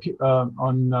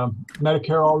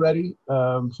Medicare already,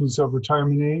 who's of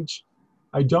retirement age,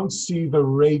 I don't see the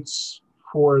rates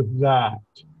for that.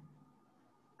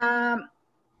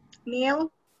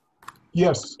 Neil?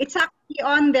 Yes. It's actually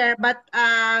on there, but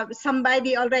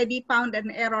somebody already found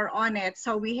an error on it.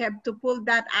 So we have to pull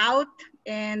that out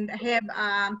and have,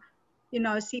 you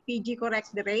know, CPG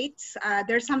correct the rates.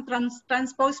 There's some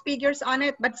transpose figures on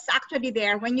it, but it's actually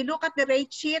there. When you look at the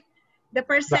rate sheet, the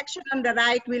first section on the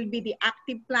right will be the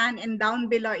active plan, and down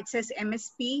below it says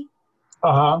MSP.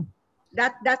 Uh-huh.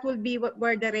 That will be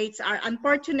where the rates are.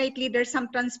 Unfortunately, there's some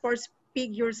transpose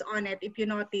figures on it, if you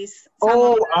notice.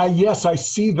 Yes, I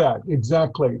see that,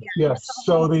 exactly. Yeah. Yes,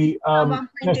 so the... someone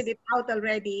printed it out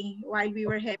already while we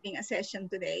were having a session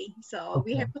today. So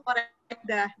we have to correct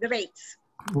the rates.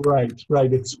 Right,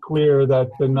 right. It's clear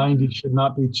that the 90 should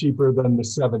not be cheaper than the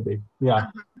 70. Yeah.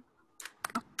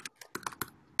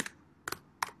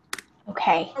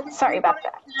 Okay, sorry about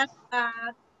that.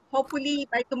 Hopefully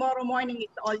by tomorrow morning,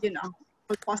 it's all, you know,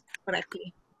 all posted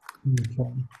correctly. Okay.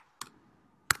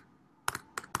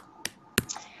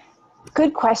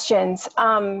 Good questions.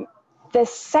 The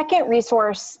second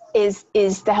resource is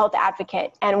the Health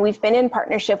Advocate, and we've been in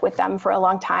partnership with them for a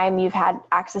long time. You've had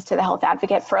access to the Health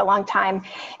Advocate for a long time.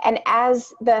 And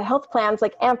as the health plans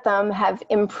like Anthem have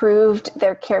improved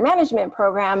their care management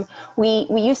program, we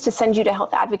used to send you to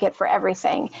Health Advocate for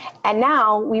everything. And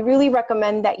now we really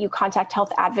recommend that you contact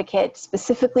Health Advocate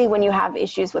specifically when you have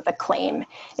issues with a claim.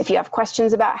 If you have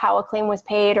questions about how a claim was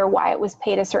paid or why it was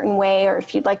paid a certain way, or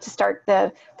if you'd like to start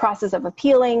the process of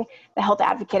appealing, the Health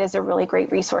Advocate is a really great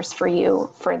resource for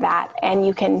you for that. And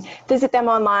you can visit them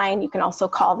online. You can also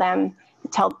call them,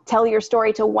 tell your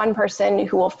story to one person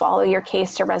who will follow your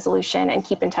case to resolution and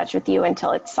keep in touch with you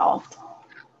until it's solved.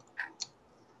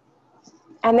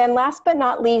 And then last but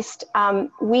not least,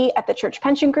 we at the Church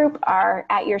Pension Group are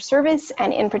at your service,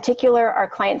 and in particular, our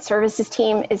client services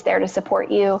team is there to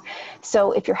support you.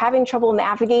 So if you're having trouble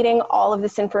navigating all of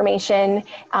this information,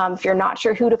 if you're not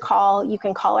sure who to call, you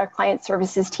can call our client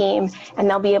services team, and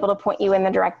they'll be able to point you in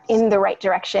the right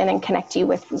direction and connect you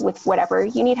with whatever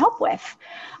you need help with.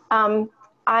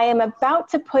 I am about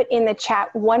to put in the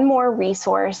chat one more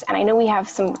resource, and I know we have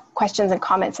some questions and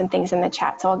comments and things in the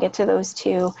chat, so I'll get to those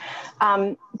too.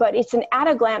 But it's an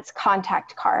at-a-glance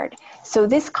contact card. So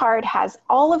this card has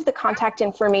all of the contact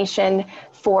information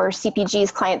for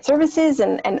CPG's client services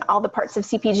and all the parts of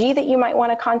CPG that you might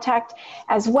want to contact,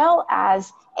 as well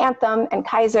as Anthem and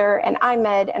Kaiser and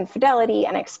iMed and Fidelity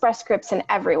and Express Scripts and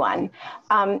everyone.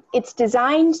 It's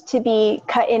designed to be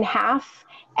cut in half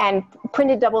and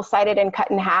printed double-sided and cut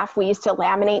in half. We used to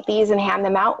laminate these and hand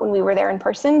them out when we were there in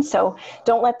person, so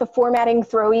don't let the formatting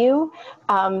throw you.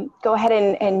 Go ahead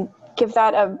and give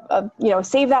that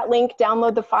save that link,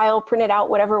 download the file, print it out,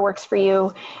 whatever works for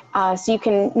you, so you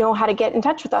can know how to get in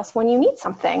touch with us when you need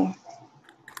something.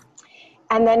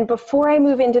 And then before I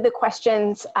move into the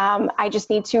questions, I just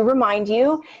need to remind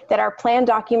you that our plan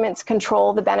documents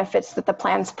control the benefits that the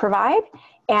plans provide.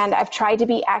 And I've tried to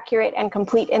be accurate and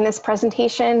complete in this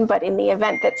presentation, but in the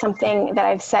event that something that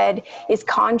I've said is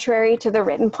contrary to the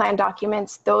written plan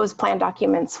documents, those plan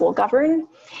documents will govern.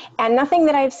 And nothing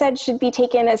that I've said should be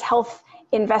taken as health,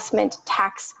 investment,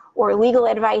 tax, or legal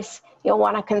advice. You'll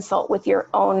want to consult with your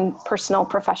own personal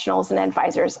professionals and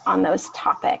advisors on those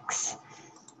topics.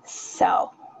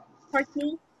 So,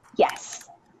 Courtney? yes.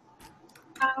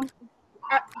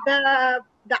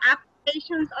 the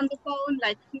applications on the phone,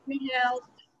 like Kidney Health,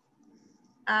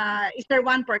 is there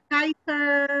one for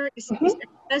Kaiser? Is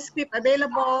Express Script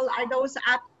available? Are those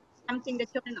apps something that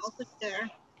you can also share?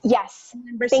 Yes,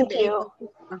 Members thank to be you. able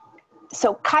to.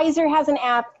 So Kaiser has an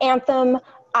app, Anthem,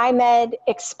 iMed,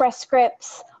 Express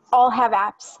Scripts, all have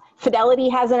apps. Fidelity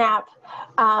has an app.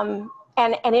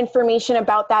 And information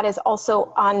about that is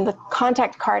also on the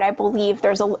contact card. I believe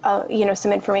there's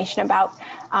some information about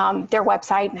their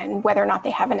website and whether or not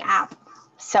they have an app.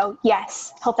 So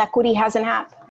yes, Health Equity has an app.